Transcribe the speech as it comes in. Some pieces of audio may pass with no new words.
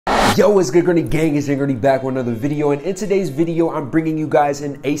Yo, what's good, Grundy gang? It's Grundy back with another video, and in today's video, I'm bringing you guys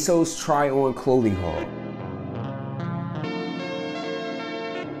an ASOS try-on clothing haul.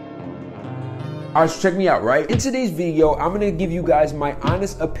 Alright, so check me out, right? In today's video, I'm gonna give you guys my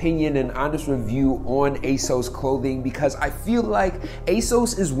honest opinion and honest review on ASOS clothing because I feel like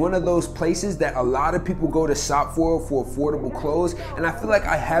ASOS is one of those places that a lot of people go to shop for affordable clothes, and I feel like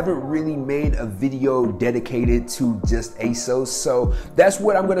I haven't really made a video dedicated to just ASOS, so that's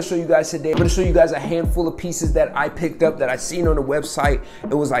what I'm gonna show you guys today. I'm gonna show you guys a handful of pieces that I picked up that I seen on the website.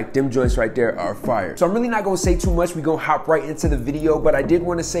 It was like, them joints right there are fire. So I'm really not gonna say too much. We're gonna hop right into the video, but I did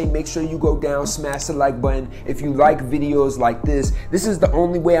wanna say, make sure you go down, smash the like button if you like videos like this. This is the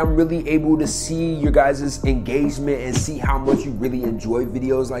only way I'm really able to see your guys' engagement and see how much you really enjoy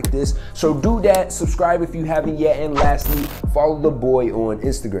videos like this. So do that, subscribe if you haven't yet, and lastly, follow the boy on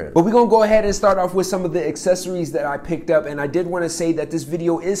Instagram. But we're gonna go ahead and start off with some of the accessories that I picked up, and I did want to say that this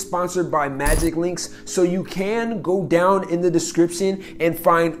video is sponsored by Magic Links, so you can go down in the description and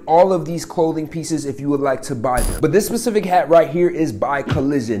find all of these clothing pieces if you would like to buy them. But this specific hat right here is by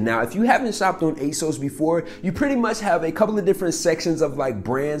Collision. Now, if you haven't shopped on ASOS before, you pretty much have a couple of different sections of like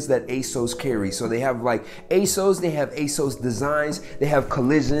brands that ASOS carry. So they have like ASOS, they have ASOS Designs, they have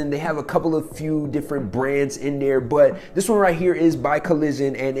Collision, they have a couple of few different brands in there, but this one right here is by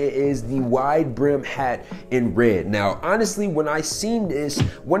Collision, and it is the wide brim hat in red. Now, honestly, when I seen this,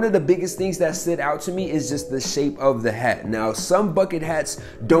 one of the biggest things that stood out to me is just the shape of the hat. Now, some bucket hats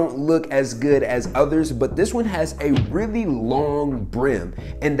don't look as good as others, but this one has a really long brim,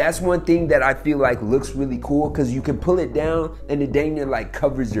 and that's one thing that I feel like looks really cool because you can pull it down and it dang near like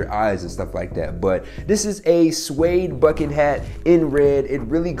covers your eyes and stuff like that. But this is a suede bucket hat in red. It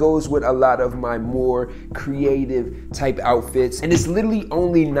really goes with a lot of my more creative type outfits, and it's literally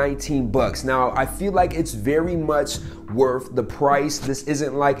only 19 bucks. Now, I feel like it's very much worth the price. This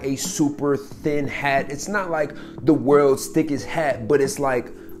isn't like a super thin hat. It's not like the world's thickest hat, but it's like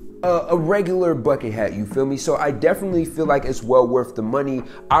a regular bucket hat, you feel me? So I definitely feel like it's well worth the money.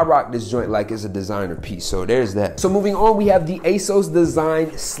 I rock this joint like it's a designer piece, so there's that. So moving on, we have the ASOS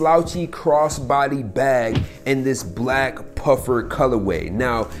Design slouchy crossbody bag in this black puffer colorway.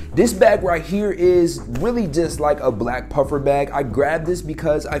 Now, this bag right here is really just like a black puffer bag. I grabbed this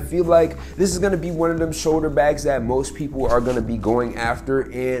because I feel like this is gonna be one of them shoulder bags that most people are gonna be going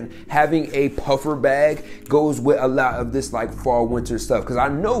after, and having a puffer bag goes with a lot of this like fall winter stuff, because I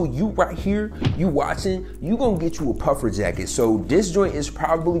know you right here, you watching, you gonna get you a puffer jacket. So this joint is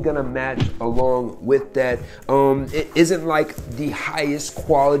probably gonna match along with that. It isn't like the highest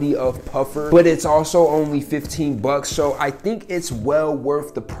quality of puffer, but it's also only 15 bucks. So I think it's well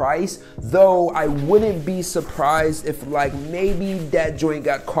worth the price, though I wouldn't be surprised if like maybe that joint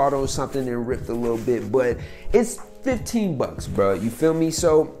got caught on something and ripped a little bit, but it's 15 bucks, bro. You feel me?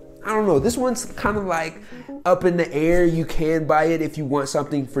 So I don't know. This one's kind of like up in the air. You can buy it if you want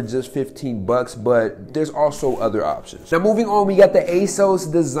something for just 15 bucks, but there's also other options. Now, moving on, we got the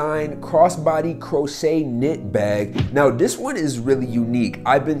ASOS Design crossbody crochet knit bag. Now, this one is really unique.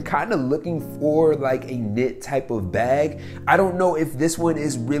 I've been kind of looking for like a knit type of bag. I don't know if this one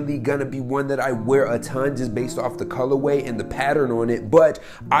is really gonna be one that I wear a ton just based off the colorway and the pattern on it, but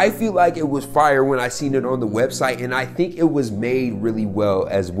I feel like it was fire when I seen it on the website, and I think it was made really well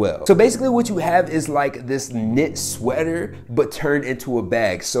as well. So basically what you have is like this knit sweater but turned into a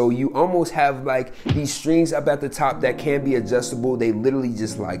bag. So you almost have like these strings up at the top that can be adjustable. They literally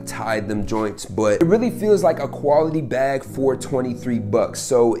just like tied them joints, but it really feels like a quality bag for 23 bucks.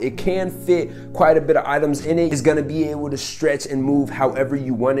 So it can fit quite a bit of items in it. It's gonna be able to stretch and move however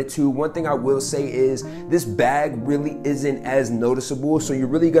you want it to. One thing I will say is this bag really isn't as noticeable, so you're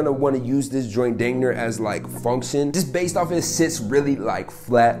really gonna want to use this joint dang near as like function, just based off it sits really like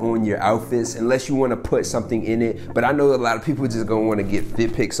flat on your outfits unless you want to put something in it. But I know a lot of people just gonna want to get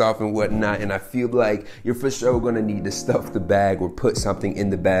fit pics off and whatnot, and I feel like you're for sure gonna need to stuff the bag or put something in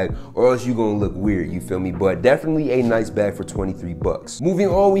the bag, or else you're gonna look weird, you feel me? But definitely a nice bag for 23 bucks. Moving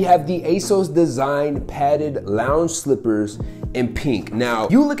on, we have the ASOS Design padded lounge slippers in pink. Now,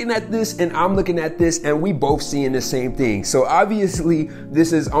 you looking at this and I'm looking at this, and we both seeing the same thing. So obviously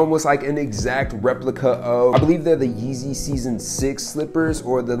this is almost like an exact replica of, I believe they're the Yeezy Season 6 slippers,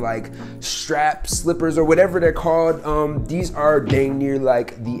 or the like strap slippers or whatever they're called. These are dang near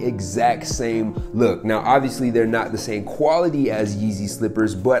like the exact same look. Now, obviously they're not the same quality as Yeezy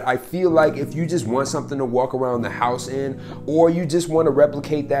slippers, but I feel like if you just want something to walk around the house in, or you just want to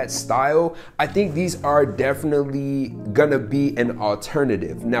replicate that style, I think these are definitely gonna be be an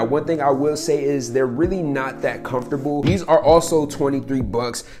alternative. Now, one thing I will say is they're really not that comfortable. These are also 23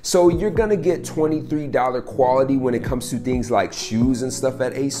 bucks. So you're gonna get $23 quality when it comes to things like shoes and stuff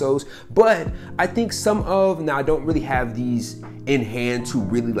at ASOS. But I think now I don't really have these in hand to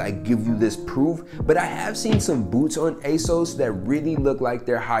really like give you this proof, but I have seen some boots on ASOS that really look like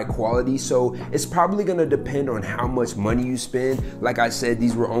they're high quality. So it's probably gonna depend on how much money you spend. Like I said,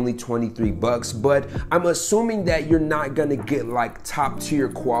 these were only 23 bucks, but I'm assuming that you're not gonna get like top tier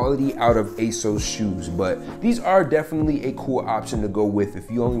quality out of ASOS shoes, but these are definitely a cool option to go with if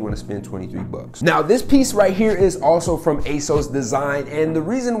you only want to spend 23 bucks. Now this piece right here is also from ASOS Design, and the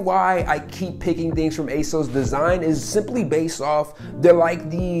reason why I keep picking things from ASOS Design is simply based off they're like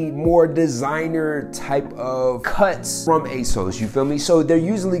the more designer type of cuts from ASOS, you feel me? So they're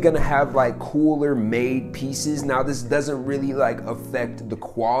usually gonna have like cooler made pieces. Now this doesn't really like affect the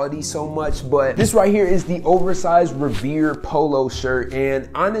quality so much, but this right here is the oversized Revere polo shirt, and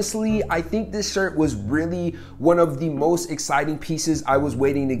honestly I think this shirt was really one of the most exciting pieces I was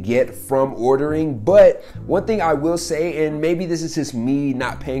waiting to get from ordering. But one thing I will say, and maybe this is just me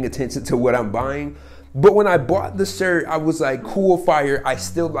not paying attention to what I'm buying, but when I bought the shirt, I was like, cool, fire. I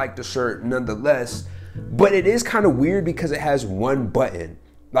still like the shirt nonetheless, but it is kind of weird because it has one button.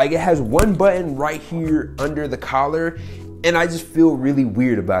 Like it has one button right here under the collar, and I just feel really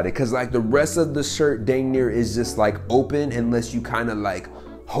weird about it because like the rest of the shirt dang near is just like open unless you kind of like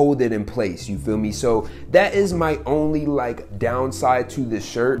hold it in place, you feel me? So that is my only like downside to this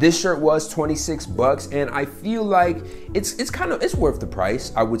shirt. This shirt was 26 bucks, and I feel like it's worth the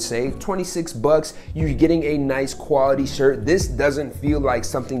price. I would say 26 bucks, you're getting a nice quality shirt. This doesn't feel like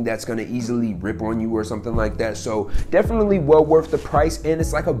something that's gonna easily rip on you or something like that. So definitely well worth the price, and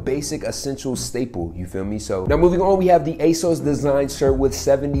it's like a basic essential staple, you feel me? So now moving on, we have the ASOS Design shirt with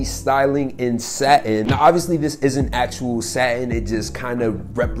 70s styling in satin. Now obviously this isn't actual satin, it just kind of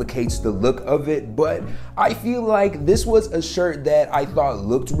replicates the look of it, but I feel like this was a shirt that I thought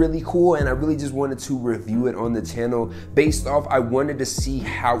looked really cool, and I really just wanted to review it on the channel based off I wanted to see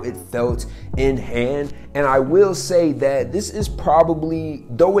how it felt in hand. And I will say that this is probably,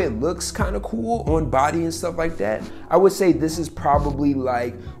 though it looks kind of cool on body and stuff like that, I would say this is probably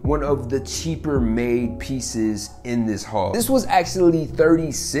like one of the cheaper made pieces in this haul. This was actually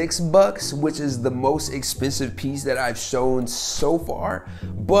 36 bucks, which is the most expensive piece that I've shown so far,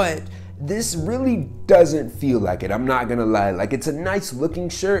 but this really doesn't feel like it. I'm not gonna lie. Like, it's a nice looking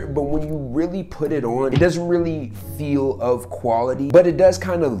shirt, but when you really put it on, it doesn't really feel of quality, but it does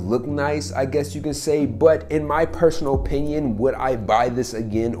kind of look nice, I guess you can say. But in my personal opinion, would I buy this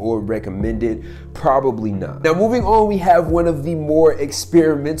again or recommend it? Probably not. Now moving on, we have one of the more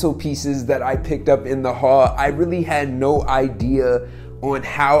experimental pieces that I picked up in the haul. I really had no idea on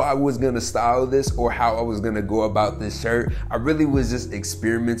how I was gonna style this or how I was gonna go about this shirt. I really was just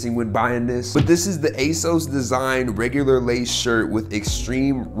experimenting with buying this. But this is the ASOS Design regular lace shirt with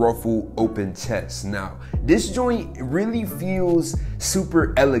extreme ruffle open chest. Now, this joint really feels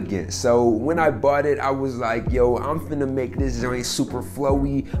super elegant. So when I bought it, I was like, yo, I'm finna make this joint super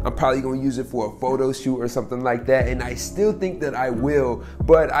flowy. I'm probably gonna use it for a photo shoot or something like that. And I still think that I will,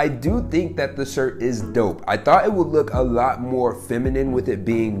 but I do think that the shirt is dope. I thought it would look a lot more feminine with it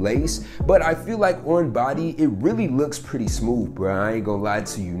being lace, but I feel like on body it really looks pretty smooth, bro. I ain't gonna lie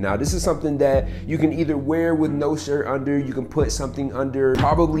to you. Now this is something that you can either wear with no shirt under, you can put something under,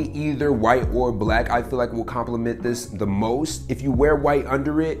 probably either white or black. I feel like will complement this the most. If you wear white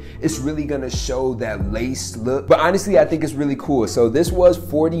under it, it's really gonna show that lace look. But honestly, I think it's really cool. So this was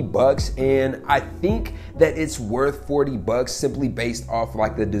 40 bucks, and I think that it's worth 40 bucks simply based off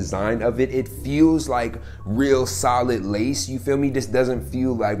like the design of it. It feels like real solid lace, you feel me? This doesn't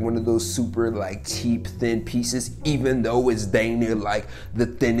feel like one of those super like cheap thin pieces, even though it's dang near like the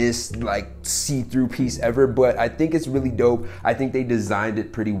thinnest like see-through piece ever. But I think it's really dope. I think they designed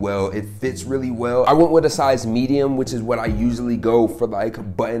it pretty well. It fits really well. I went with a size medium, which is what I usually go for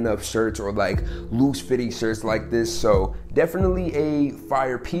like button-up shirts or like loose fitting shirts like this. So definitely a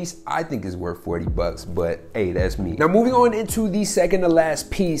fire piece. I think is worth 40 bucks, but hey, that's me. Now moving on into the second to last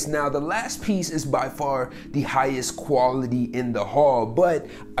piece. Now the last piece is by far the highest quality in the haul, but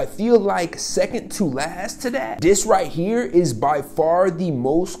I feel like second to last to that, this right here is by far the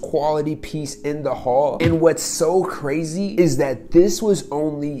most quality piece in the haul. And what's so crazy is that this was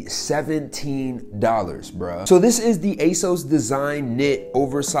only $17, bruh. So this is the ASOS Design knit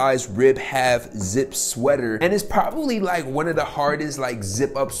oversized rib half zip sweater, and it's probably like one of the hardest like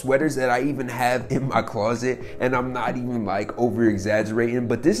zip up sweaters that I even have in my closet, and I'm not even like over exaggerating,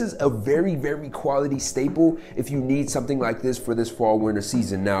 but this is a very, very quality staple if you need something like this for this fall winter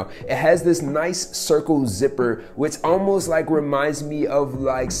season. Now it has this nice circle zipper, which almost like reminds me of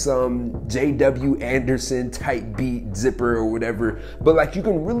like some J.W. Anderson type beat zipper or whatever, but like you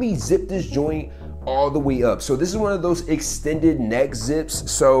can really zip this joint all the way up. So this is one of those extended neck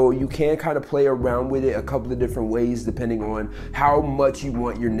zips, so you can kind of play around with it a couple of different ways depending on how much you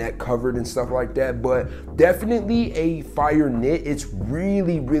want your neck covered and stuff like that. But definitely a fire knit. It's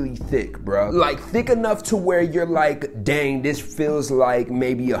really thick, bro, like thick enough to where you're like, dang, this feels like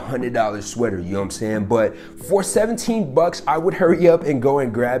maybe $100 sweater, you know what I'm saying? But for 17 bucks, I would hurry up and go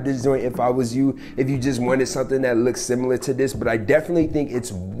and grab this joint if I was you, if you just wanted something that looks similar to this. But I definitely think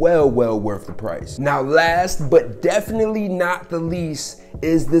it's well worth the price. Now last but definitely not the least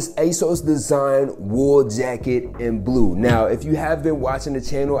is this ASOS design wool jacket in blue. Now if you have been watching the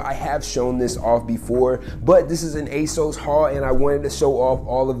channel, I have shown this off before, but this is an ASOS haul and I wanted to show off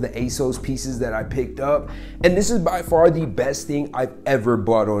all of the ASOS pieces that I picked up, and this is by far the best thing I've ever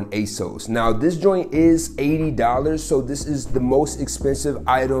bought on ASOS. Now this joint is $80, so this is the most expensive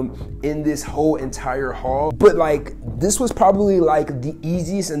item in this whole entire haul, but like this was probably like the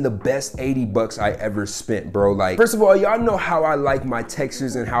easiest and the best 80 bucks I ever spent, bro. Like, first of all, y'all know how I like my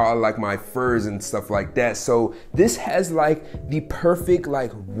textures and how I like my furs and stuff like that. So this has like the perfect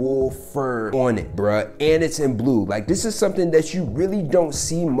like wool fur on it, bruh, and it's in blue. Like this is something that you really don't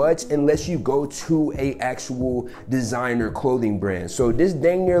see much unless you go to a actual designer clothing brand. So this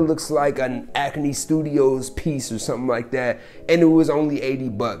dang near looks like an Acne Studios piece or something like that, and it was only 80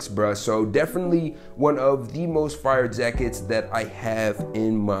 bucks, bruh. So definitely one of the most fire jackets that I have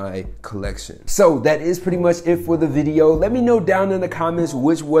in my collection. So that is pretty much it for the video. Let me know down in the comments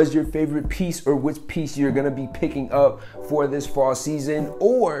which was your favorite piece or which piece you're gonna be picking up for this fall season,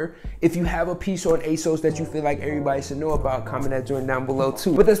 or if you have a piece on ASOS that you feel like everybody should know about, comment that joint down below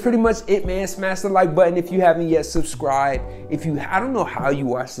too. But that's pretty much it, man. Smash the like button if you haven't yet. Subscribe if you, I don't know how you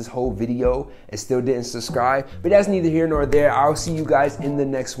watched this whole video and still didn't subscribe, but that's neither here nor there. I'll see you guys in the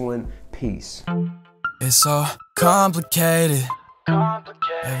next one. Peace. It's so complicated.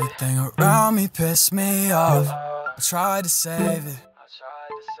 Everything around me pissed me off. I tried to save it.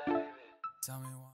 Tell me why.